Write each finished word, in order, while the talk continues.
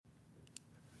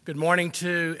Good morning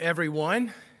to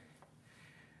everyone.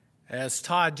 As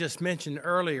Todd just mentioned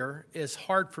earlier, it's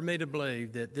hard for me to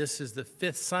believe that this is the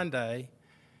fifth Sunday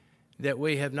that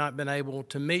we have not been able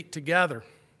to meet together.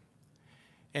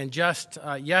 And just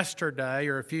yesterday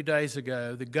or a few days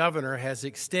ago, the governor has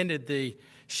extended the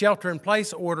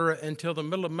shelter-in-place order until the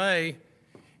middle of May,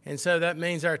 and so that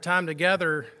means our time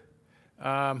together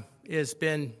has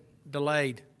been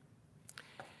delayed.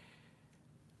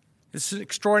 It's an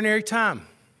extraordinary time.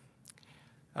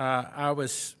 I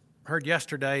heard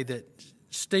yesterday that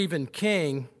Stephen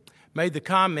King made the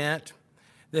comment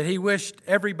that he wished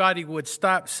everybody would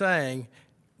stop saying,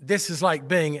 "This is like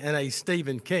being in a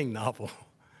Stephen King novel."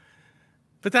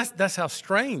 But that's how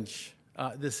strange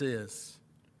this is.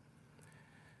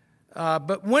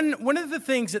 But one of the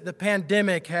things that the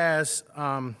pandemic has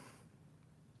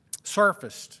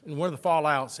surfaced, and one of the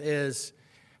fallouts, is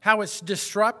how it's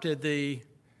disrupted the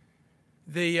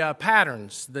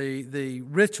patterns, the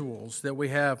rituals that we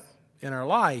have in our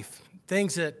life,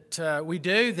 things that we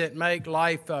do that make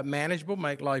life manageable,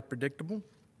 make life predictable.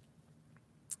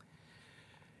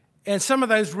 And some of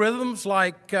those rhythms,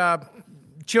 like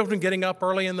children getting up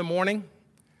early in the morning,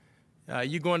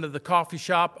 you going to the coffee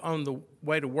shop on the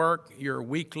way to work, your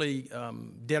weekly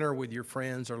dinner with your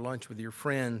friends or lunch with your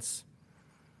friends.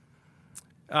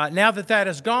 Now that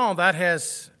has gone, that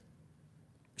has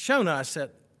shown us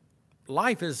that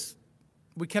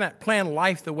we cannot plan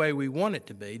life the way we want it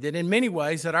to be, that in many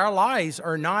ways that our lives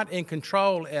are not in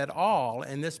control at all,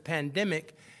 and this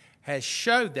pandemic has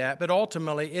showed that, but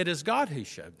ultimately it is God who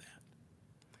showed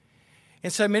that.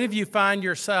 And so many of you find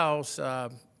yourselves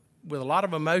with a lot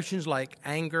of emotions like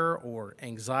anger or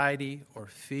anxiety or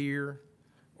fear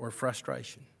or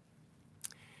frustration.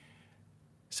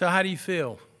 So how do you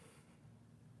feel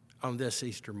on this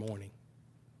Easter morning?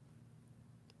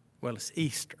 Well, it's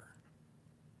Easter.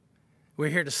 We're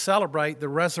here to celebrate the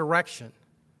resurrection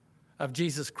of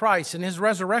Jesus Christ. And his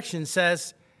resurrection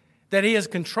says that he has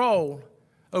control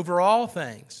over all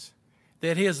things,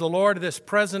 that he is the Lord of this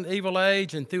present evil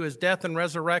age, and through his death and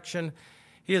resurrection,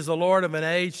 he is the Lord of an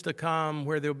age to come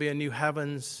where there will be a new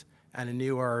heavens and a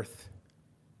new earth.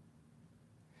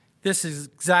 This is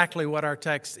exactly what our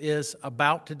text is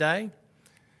about today.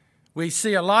 We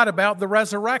see a lot about the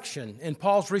resurrection and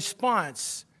Paul's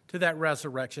response to that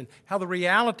resurrection, how the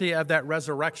reality of that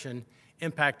resurrection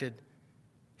impacted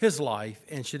his life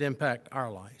and should impact our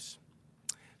lives.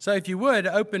 So if you would,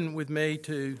 open with me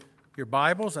to your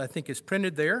Bibles. I think it's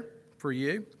printed there for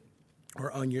you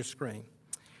or on your screen.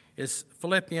 It's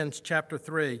Philippians chapter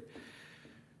 3,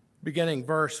 beginning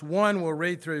verse 1. We'll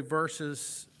read through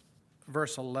verse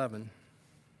 11.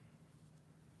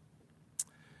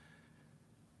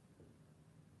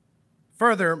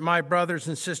 Further, my brothers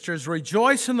and sisters,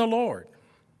 rejoice in the Lord.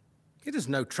 It is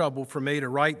no trouble for me to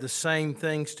write the same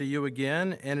things to you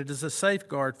again, and it is a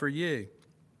safeguard for you.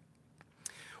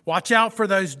 Watch out for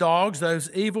those dogs, those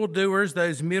evildoers,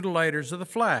 those mutilators of the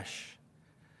flesh.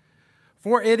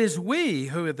 For it is we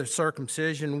who are the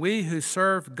circumcision, we who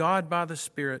serve God by the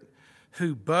Spirit,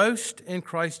 who boast in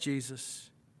Christ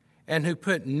Jesus, and who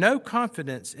put no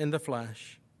confidence in the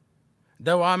flesh,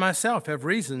 though I myself have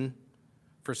reason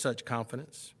for such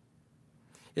confidence.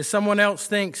 If someone else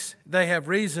thinks they have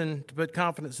reason to put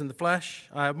confidence in the flesh,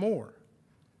 I have more.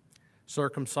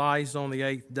 Circumcised on the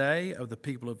 8th day, of the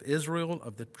people of Israel,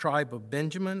 of the tribe of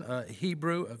Benjamin, a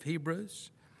Hebrew of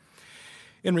Hebrews.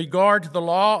 In regard to the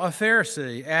law, a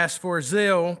Pharisee, asked for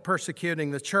zeal, persecuting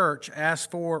the church,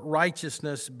 asked for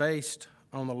righteousness based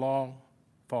on the law,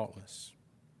 faultless.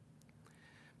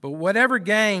 But whatever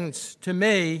gains to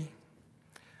me,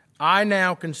 I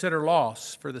now consider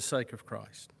loss for the sake of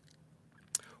Christ.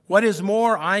 What is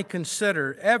more, I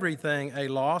consider everything a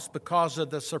loss because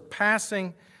of the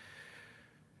surpassing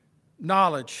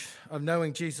knowledge of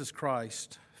knowing Jesus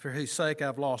Christ, for whose sake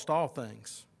I've lost all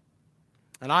things.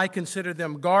 And I consider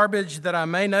them garbage that I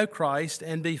may know Christ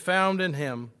and be found in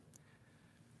him,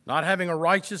 not having a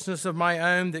righteousness of my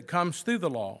own that comes through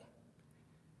the law,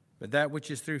 but that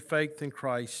which is through faith in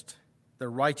Christ, the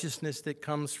righteousness that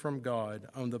comes from God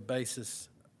on the basis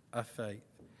of faith.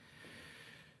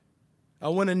 I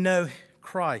want to know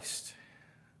Christ.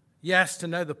 Yes, to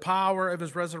know the power of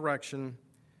his resurrection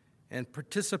and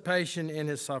participation in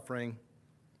his suffering,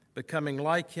 becoming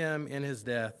like him in his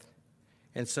death,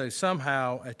 and so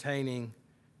somehow attaining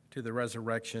to the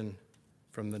resurrection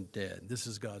from the dead. This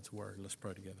is God's word. Let's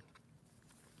pray together.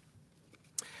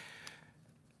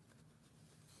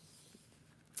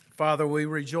 Father, we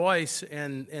rejoice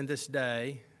in this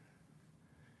day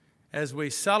as we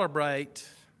celebrate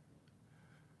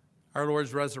our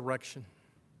Lord's resurrection.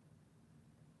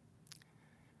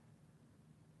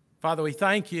 Father, we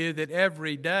thank you that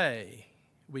every day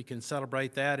we can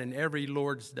celebrate that, and every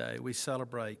Lord's Day we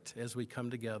celebrate as we come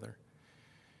together.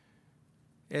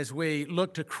 As we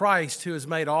look to Christ, who has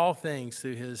made all things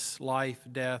through his life,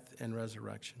 death, and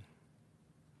resurrection.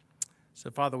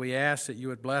 So, Father, we ask that you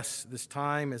would bless this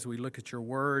time as we look at your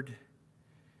word.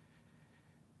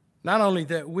 Not only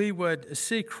that we would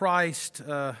see Christ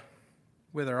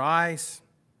with our eyes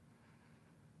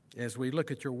as we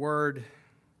look at your word,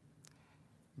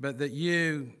 but that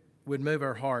you would move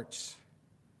our hearts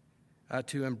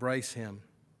to embrace him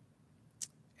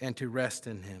and to rest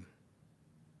in him.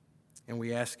 And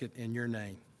we ask it in your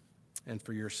name and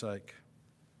for your sake.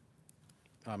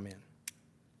 Amen.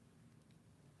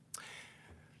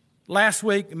 Last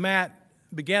week, Matt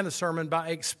began the sermon by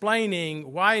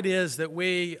explaining why it is that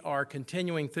we are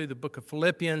continuing through the book of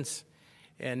Philippians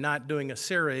and not doing a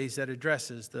series that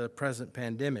addresses the present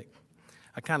pandemic.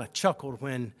 I kind of chuckled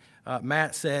when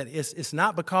Matt said, it's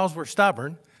not because we're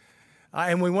stubborn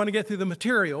and we want to get through the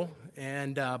material,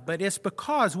 but it's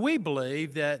because we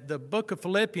believe that the book of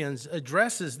Philippians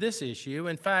addresses this issue.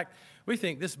 In fact, we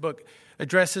think this book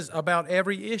addresses about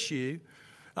every issue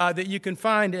that you can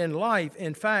find in life.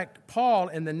 In fact, Paul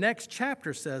in the next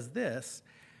chapter says this: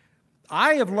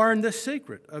 I have learned the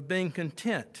secret of being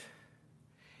content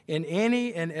in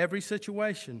any and every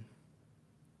situation.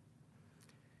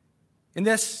 In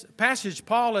this passage,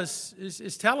 Paul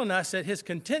is telling us that his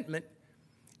contentment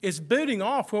is booting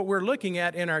off what we're looking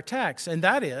at in our text, and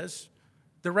that is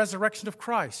the resurrection of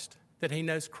Christ, that he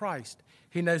knows Christ.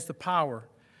 He knows the power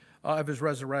of his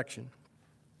resurrection.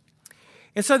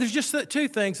 And so there's just two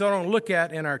things I want to look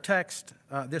at in our text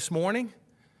this morning.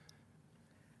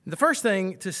 The first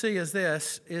thing to see is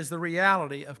this, is the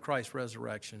reality of Christ's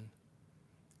resurrection.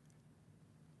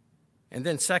 And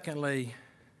then secondly,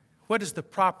 what is the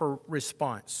proper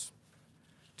response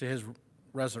to his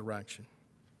resurrection?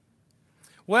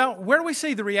 Well, where do we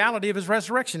see the reality of his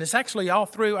resurrection? It's actually all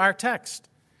through our text,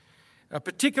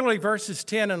 particularly verses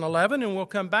 10 and 11, and we'll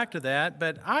come back to that.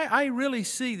 But I really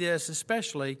see this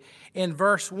especially in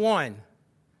verse 1,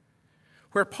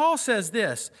 where Paul says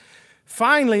this: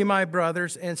 finally, my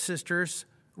brothers and sisters,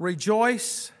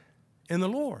 rejoice in the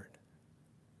Lord.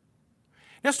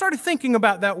 Now, I started thinking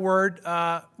about that word,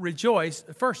 rejoice,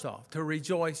 first off, to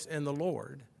rejoice in the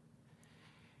Lord.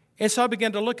 And so I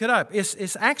began to look it up.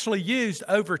 It's actually used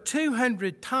over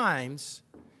 200 times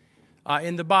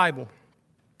in the Bible.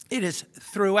 It is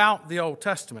throughout the Old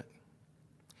Testament.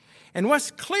 And what's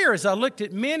clear as I looked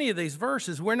at many of these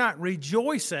verses, we're not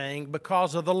rejoicing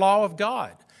because of the law of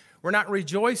God. We're not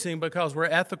rejoicing because we're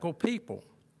ethical people.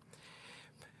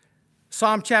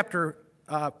 Psalm 5,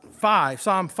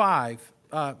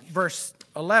 verse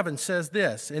 11 says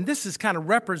this, and this is kind of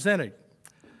representative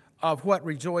of what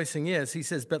rejoicing is. He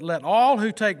says, but let all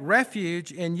who take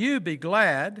refuge in you be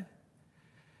glad.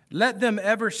 Let them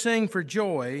ever sing for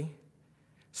joy.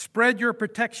 Spread your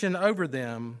protection over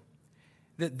them,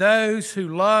 that those who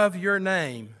love your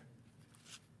name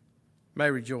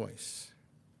may rejoice.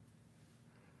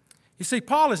 You see,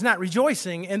 Paul is not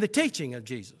rejoicing in the teaching of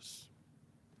Jesus.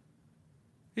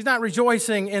 He's not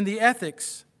rejoicing in the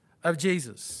ethics of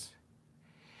Jesus.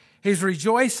 He's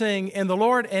rejoicing in the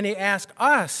Lord, and he asks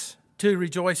us to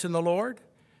rejoice in the Lord.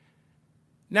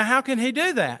 Now, how can he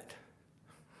do that?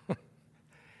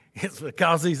 It's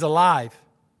because he's alive.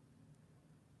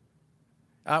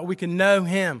 We can know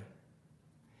him.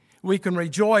 We can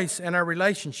rejoice in our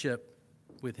relationship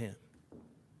with him.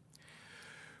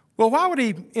 Well, why would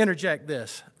he interject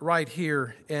this right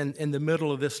here in the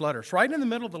middle of this letter? It's right in the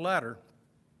middle of the letter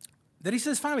that he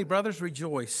says, finally, brothers,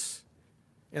 rejoice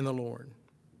in the Lord.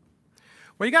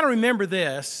 Well, you got to remember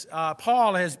this.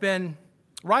 Paul has been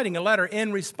writing a letter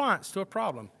in response to a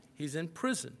problem. He's in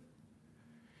prison.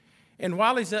 And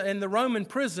while he's in the Roman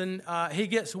prison, he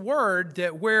gets word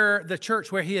that where the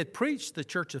church where he had preached, the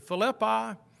church of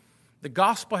Philippi, the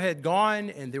gospel had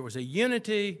gone and there was a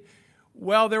unity.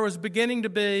 Well, there was beginning to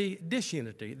be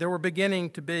disunity. There were beginning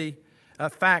to be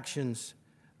factions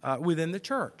within the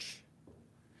church.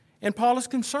 And Paul is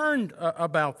concerned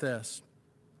about this.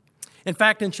 In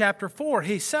fact, in chapter 4,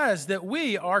 he says that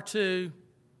we are to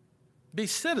be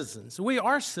citizens. We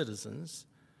are citizens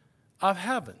of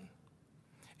heaven.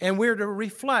 And we're to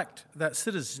reflect that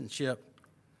citizenship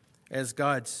as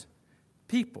God's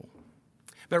people.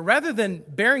 But rather than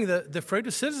bearing the fruit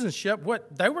of citizenship,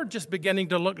 they were just beginning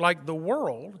to look like the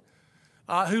world,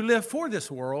 who live for this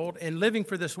world, and living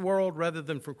for this world rather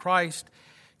than for Christ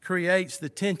creates the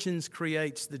tensions,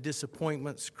 creates the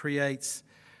disappointments, creates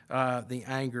the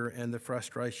anger and the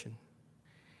frustration.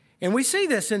 And we see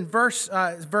this in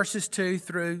verses 2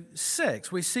 through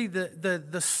 6. We see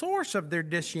the source of their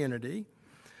disunity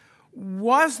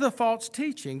was the false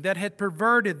teaching that had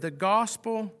perverted the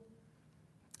gospel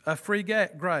of free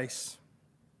grace.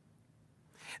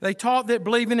 They taught that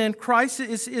believing in Christ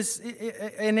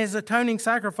in His atoning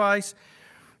sacrifice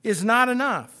is not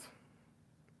enough.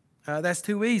 That's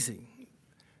too easy.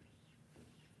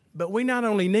 But we not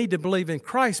only need to believe in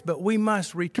Christ, but we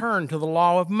must return to the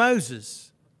law of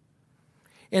Moses.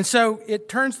 And so it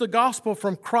turns the gospel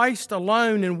from Christ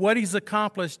alone and what He's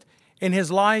accomplished in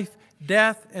His life,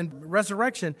 death, and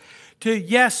resurrection to,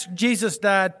 yes, Jesus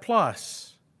died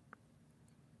plus.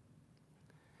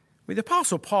 The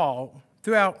Apostle Paul,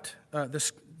 throughout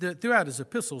his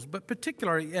epistles, but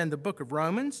particularly in the book of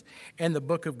Romans and the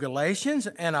book of Galatians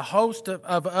and a host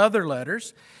of other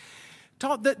letters,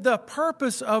 taught that the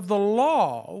purpose of the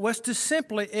law was to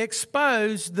simply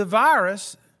expose the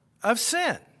virus of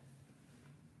sin.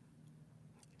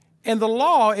 And the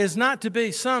law is not to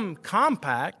be some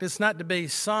compact, it's not to be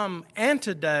some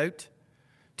antidote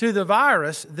to the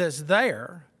virus that's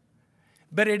there,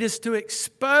 but it is to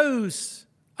expose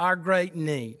our great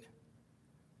need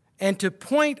and to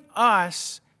point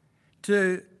us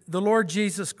to the Lord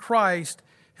Jesus Christ,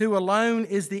 who alone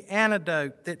is the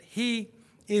antidote, that He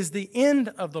is the end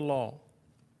of the law.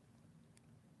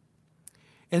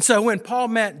 And so when Paul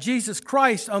met Jesus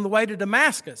Christ on the way to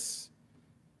Damascus,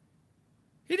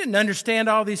 he didn't understand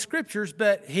all these scriptures,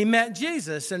 but he met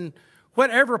Jesus, and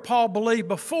whatever Paul believed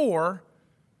before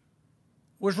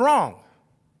was wrong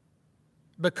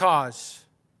because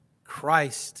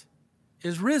Christ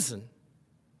is risen.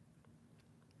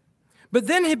 But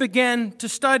then he began to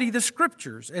study the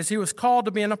scriptures as he was called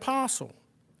to be an apostle.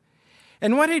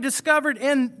 And what he discovered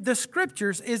in the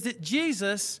scriptures is that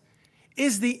Jesus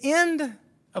is the end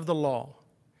of the law,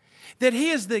 that He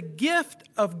is the gift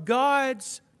of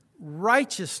God's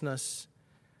righteousness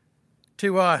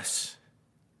to us.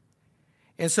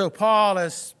 And so Paul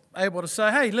is able to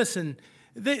say, hey, listen,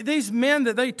 these men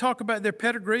that they talk about their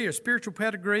pedigree or spiritual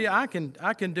pedigree, I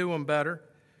can do them better.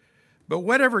 But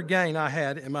whatever gain I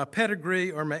had in my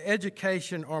pedigree or my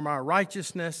education or my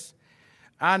righteousness,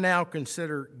 I now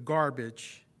consider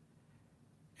garbage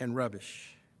and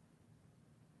rubbish.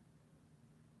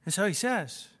 And so he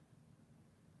says,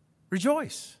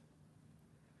 rejoice.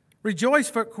 Rejoice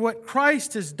for what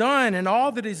Christ has done and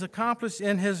all that He's accomplished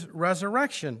in His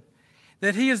resurrection,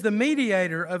 that He is the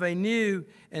mediator of a new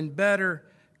and better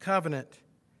covenant,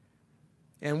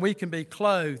 and we can be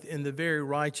clothed in the very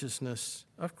righteousness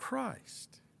of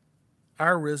Christ,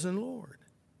 our risen Lord.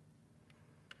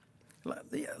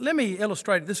 Let me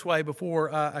illustrate it this way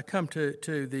before I come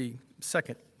to the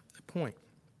second point.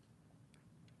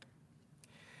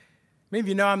 Many of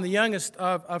you know I'm the youngest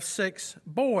of 6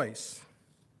 boys.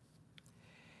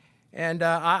 And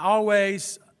I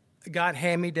always got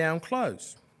hand-me-down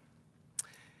clothes.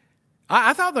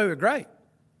 I thought they were great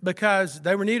because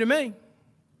they were new to me.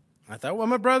 I thought what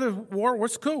my brother wore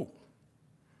was cool.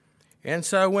 And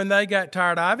so when they got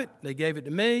tired of it, they gave it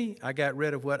to me. I got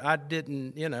rid of what I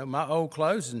didn't, my old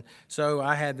clothes. And so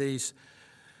I had these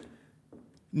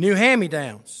new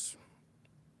hand-me-downs.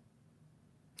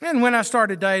 And when I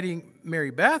started dating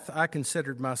Mary Beth, I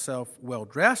considered myself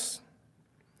well-dressed,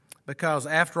 because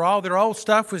after all, their old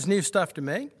stuff was new stuff to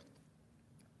me.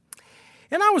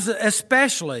 And I was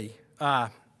especially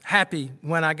happy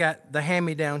when I got the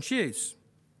hand-me-down shoes.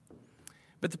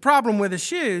 But the problem with the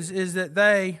shoes is that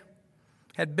they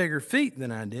had bigger feet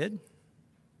than I did.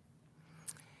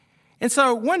 And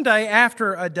so one day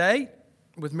after a date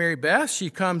with Mary Beth, she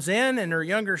comes in and her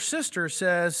younger sister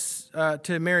says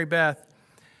to Mary Beth,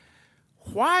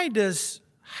 "Why does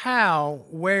Hal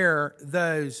wear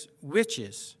those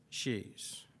witches'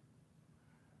 shoes?"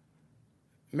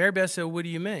 Mary Beth said, "What do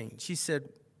you mean?" She said,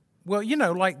 "Well,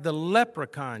 like the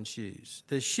leprechaun shoes,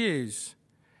 the shoes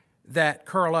that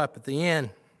curl up at the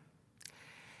end."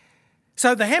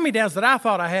 So the hand-me-downs that I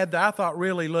thought I had that I thought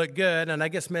really looked good, and I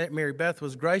guess Mary Beth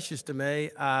was gracious to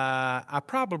me, I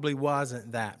probably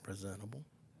wasn't that presentable.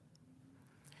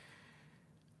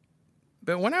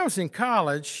 But when I was in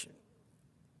college,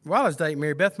 while I was dating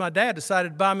Mary Beth, my dad decided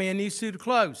to buy me a new suit of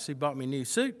clothes. He bought me a new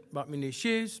suit, bought me new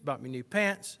shoes, bought me new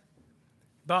pants,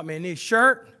 bought me a new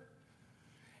shirt.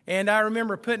 And I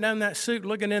remember putting on that suit,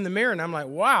 looking in the mirror, and I'm like,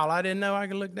 wow, I didn't know I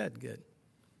could look that good.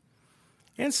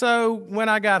 And so when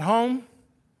I got home,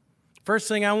 first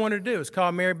thing I wanted to do was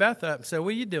call Mary Beth up and say, "What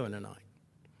are you doing tonight?"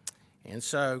 And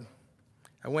so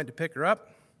I went to pick her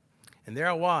up, and there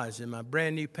I was in my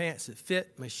brand new pants that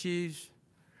fit, my shoes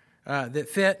that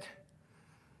fit.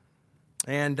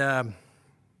 And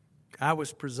I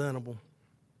was presentable.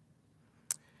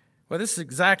 Well, this is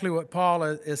exactly what Paul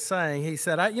is saying. He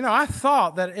said, I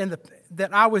thought that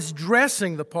I was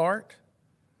dressing the part,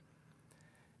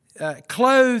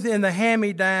 clothed in the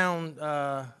hand-me-down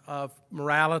of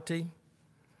morality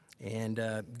and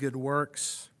good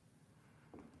works.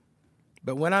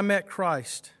 But when I met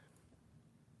Christ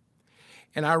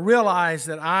and I realized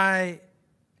that I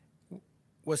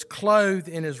was clothed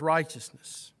in His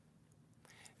righteousness,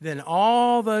 then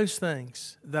all those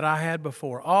things that I had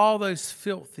before, all those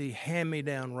filthy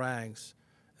hand-me-down rags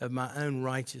of my own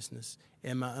righteousness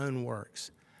and my own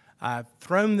works, I've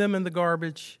thrown them in the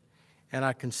garbage, and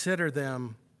I consider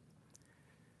them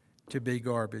to be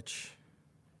garbage.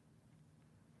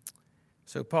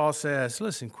 So Paul says,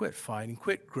 listen, quit fighting,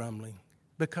 quit grumbling,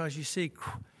 because you see,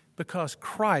 because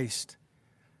Christ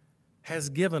has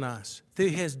given us, through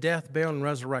His death, burial, and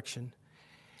resurrection,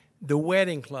 the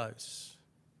wedding clothes,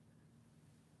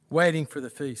 waiting for the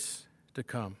feast to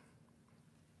come.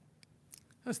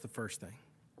 That's the first thing.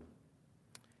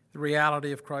 The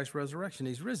reality of Christ's resurrection.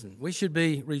 He's risen. We should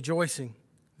be rejoicing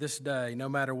this day, no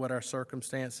matter what our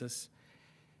circumstances.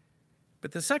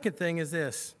 But the second thing is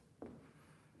this.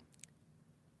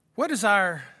 What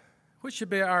should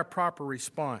be our proper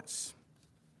response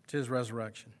to His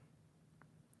resurrection?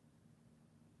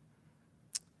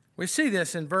 We see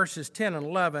this in verses 10 and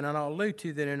 11, and I'll allude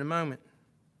to that in a moment.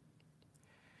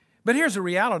 But here's a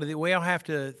reality that we all have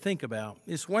to think about.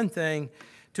 It's one thing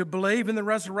to believe in the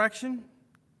resurrection,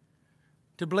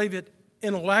 to believe it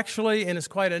intellectually, and it's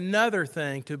quite another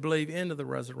thing to believe into the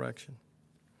resurrection.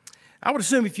 I would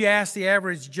assume if you ask the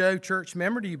average Joe church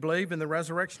member, do you believe in the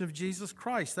resurrection of Jesus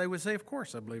Christ? They would say, of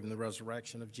course I believe in the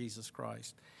resurrection of Jesus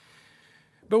Christ.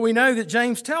 But we know that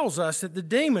James tells us that the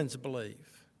demons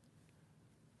believe,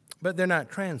 but they're not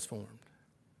transformed.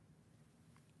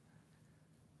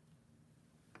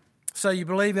 So you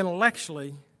believe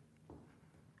intellectually,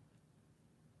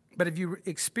 but have you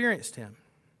experienced Him?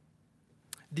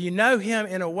 Do you know Him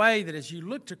in a way that as you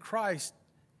look to Christ,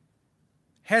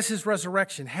 has His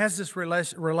resurrection, has this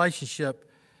relationship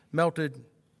melted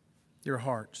your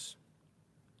hearts?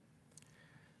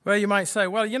 Well, you might say,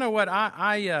 well, you know what,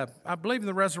 I believe in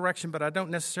the resurrection, but I don't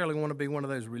necessarily want to be one of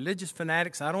those religious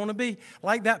fanatics. I don't want to be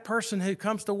like that person who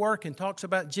comes to work and talks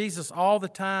about Jesus all the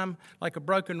time like a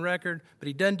broken record, but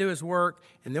he doesn't do his work.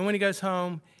 And then when he goes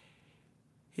home,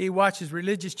 he watches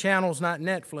religious channels, not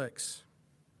Netflix.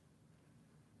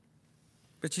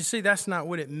 But you see, that's not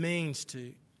what it means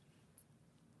to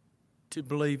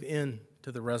believe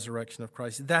into the resurrection of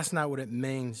Christ. That's not what it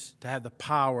means to have the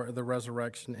power of the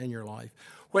resurrection in your life.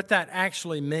 What that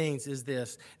actually means is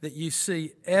this, that you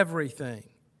see everything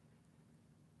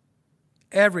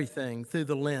through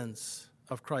the lens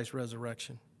of Christ's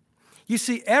resurrection. You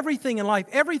see everything in life,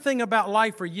 everything about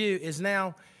life for you is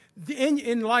now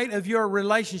in light of your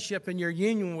relationship and your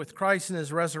union with Christ and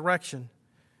His resurrection.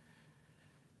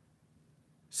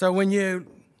 So when you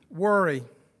worry,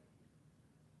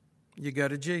 you go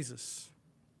to Jesus.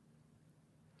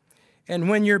 And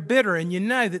when you're bitter and you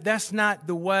know that that's not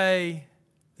the way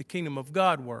the kingdom of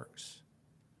God works,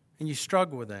 and you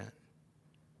struggle with that,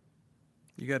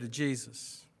 you go to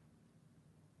Jesus.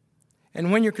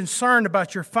 And when you're concerned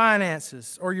about your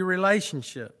finances or your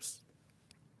relationships,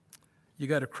 you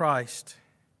go to Christ.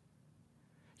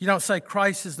 You don't say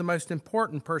Christ is the most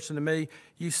important person to me.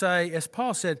 You say, as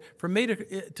Paul said, for me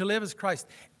to live as Christ.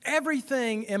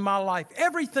 Everything in my life,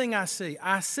 everything I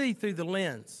see through the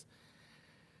lens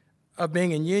of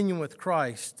being in union with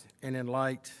Christ and in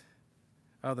light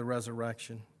of the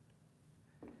resurrection.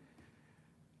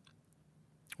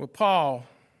 Well, Paul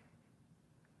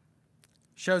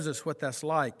shows us what that's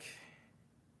like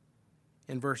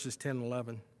in verses 10 and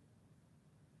 11.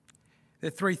 There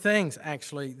are three things,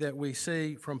 actually, that we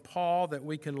see from Paul that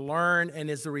we can learn and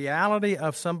is the reality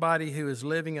of somebody who is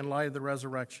living in light of the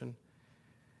resurrection.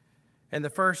 And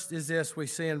the first is this, we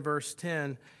see in verse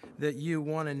 10, that you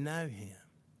want to know Him.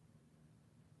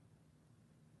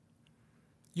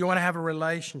 You want to have a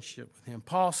relationship with Him.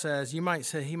 Paul says, you might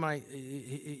say,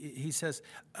 he says,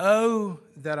 oh,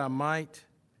 that I might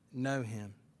know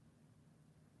Him.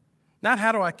 Not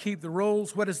how do I keep the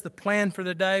rules, what is the plan for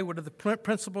the day, what are the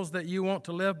principles that you want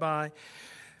to live by,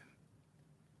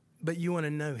 but you want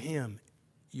to know Him.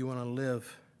 You want to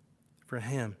live for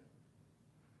Him.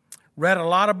 Read a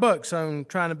lot of books on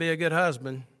trying to be a good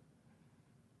husband,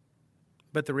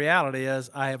 but the reality is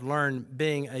I have learned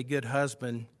being a good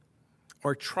husband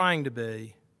or trying to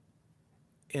be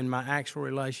in my actual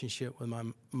relationship with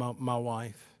my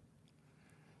wife.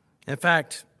 In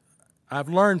fact, I've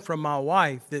learned from my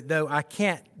wife that though I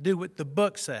can't do what the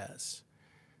book says,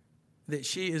 that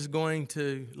she is going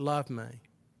to love me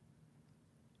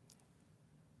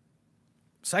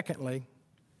Secondly,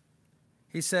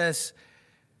 he says,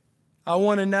 I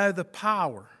want to know the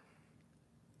power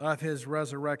of his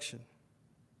resurrection.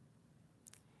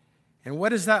 And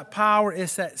what is that power?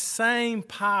 It's that same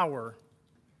power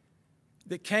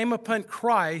that came upon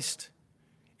Christ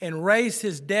and raised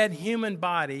his dead human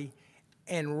body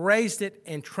and raised it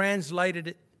and translated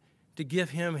it to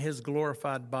give him his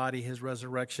glorified body, his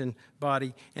resurrection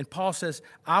body. And Paul says,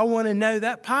 I want to know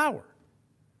that power.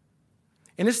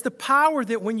 And it's the power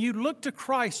that when you look to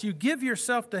Christ, you give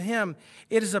yourself to him.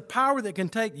 It is a power that can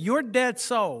take your dead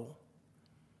soul,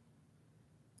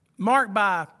 marked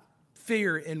by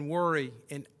fear and worry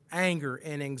and anger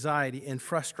and anxiety and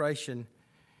frustration,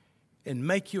 and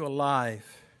make you alive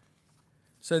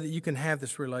so that you can have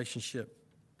this relationship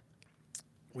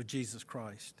with Jesus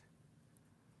Christ.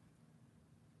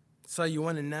 So you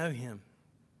want to know him.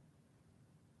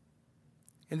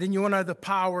 And then you want to know the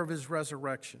power of his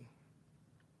resurrection.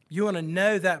 You want to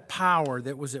know that power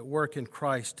that was at work in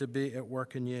Christ to be at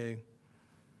work in you.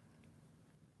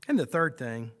 And the third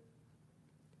thing,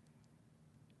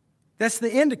 that's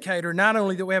the indicator not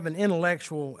only that we have an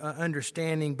intellectual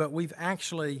understanding, but we've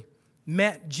actually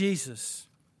met Jesus,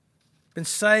 been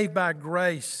saved by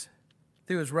grace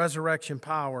through his resurrection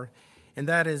power, and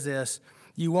that is this: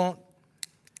 you want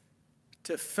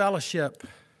to fellowship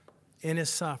in his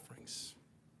sufferings,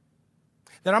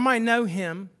 that I might know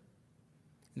him,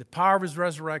 the power of his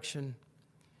resurrection,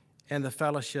 and the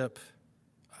fellowship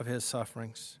of his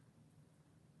sufferings.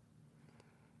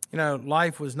 You know,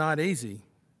 life was not easy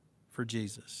for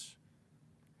Jesus.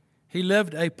 He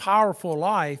lived a powerful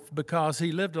life because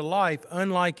he lived a life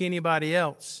unlike anybody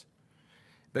else,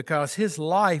 because his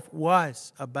life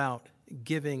was about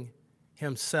giving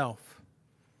himself.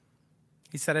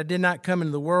 He said, I did not come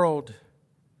into the world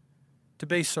to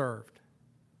be served,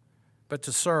 but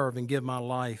to serve and give my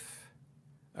life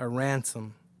a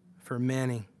ransom for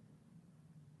many.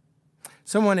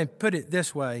 Someone had put it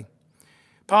this way: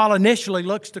 Paul initially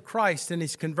looks to Christ and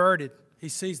he's converted. He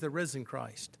sees the risen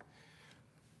Christ.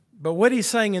 But what he's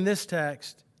saying in this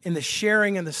text, in the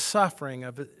sharing and the suffering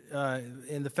of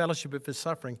in the fellowship of his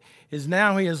suffering, is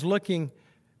now he is looking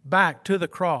back to the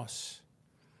cross.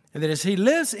 And that as he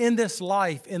lives in this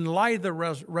life, in light of the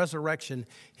resurrection,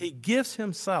 he gives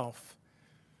himself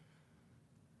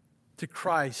to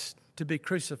Christ to be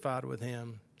crucified with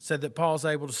him, so that Paul's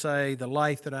able to say, the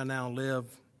life that I now live,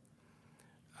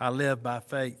 I live by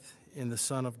faith in the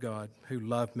Son of God who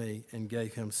loved me and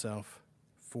gave himself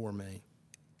for me.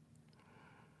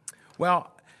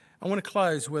 Well, I want to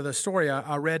close with a story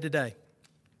I read today.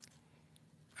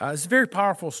 It's a very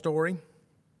powerful story.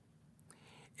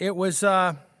 It was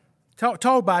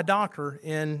told by a doctor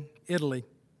in Italy,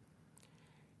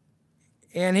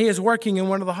 and he is working in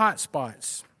one of the hot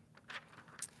spots.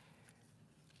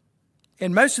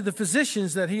 And most of the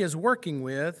physicians that he is working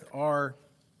with are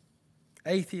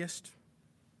atheists.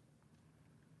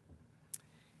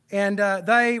 And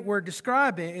he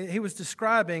was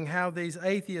describing how these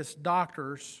atheist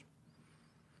doctors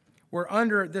were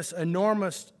under this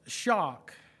enormous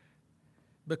shock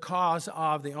because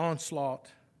of the onslaught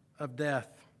of death.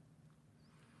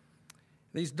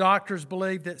 These doctors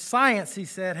believed that science, he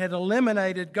said, had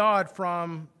eliminated God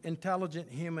from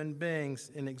intelligent human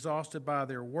beings, and exhausted by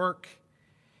their work,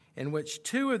 in which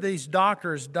two of these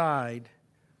doctors died.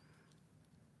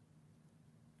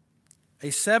 A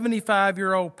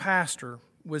 75-year-old pastor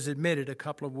was admitted a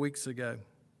couple of weeks ago.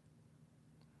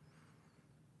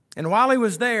 And while he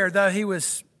was there, though he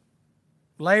was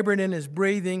laboring in his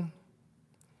breathing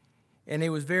and he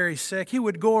was very sick, he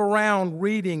would go around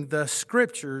reading the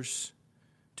scriptures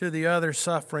to the other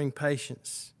suffering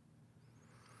patients,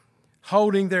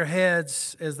 holding their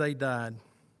heads as they died.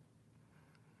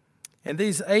 And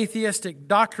these atheistic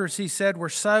doctors, he said, were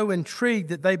so intrigued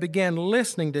that they began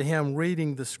listening to him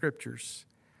reading the scriptures.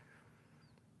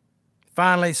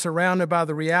 Finally, surrounded by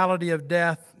the reality of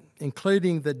death,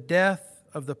 including the death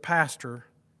of the pastor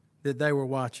that they were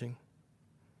watching,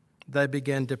 they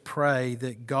began to pray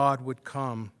that God would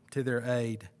come to their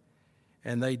aid.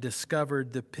 And they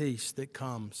discovered the peace that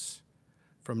comes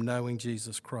from knowing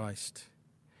Jesus Christ.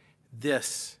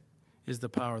 This is the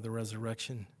power of the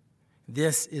resurrection.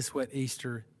 This is what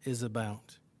Easter is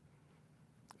about.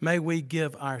 May we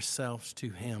give ourselves to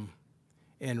him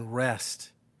and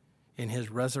rest in his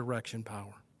resurrection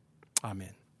power.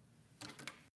 Amen.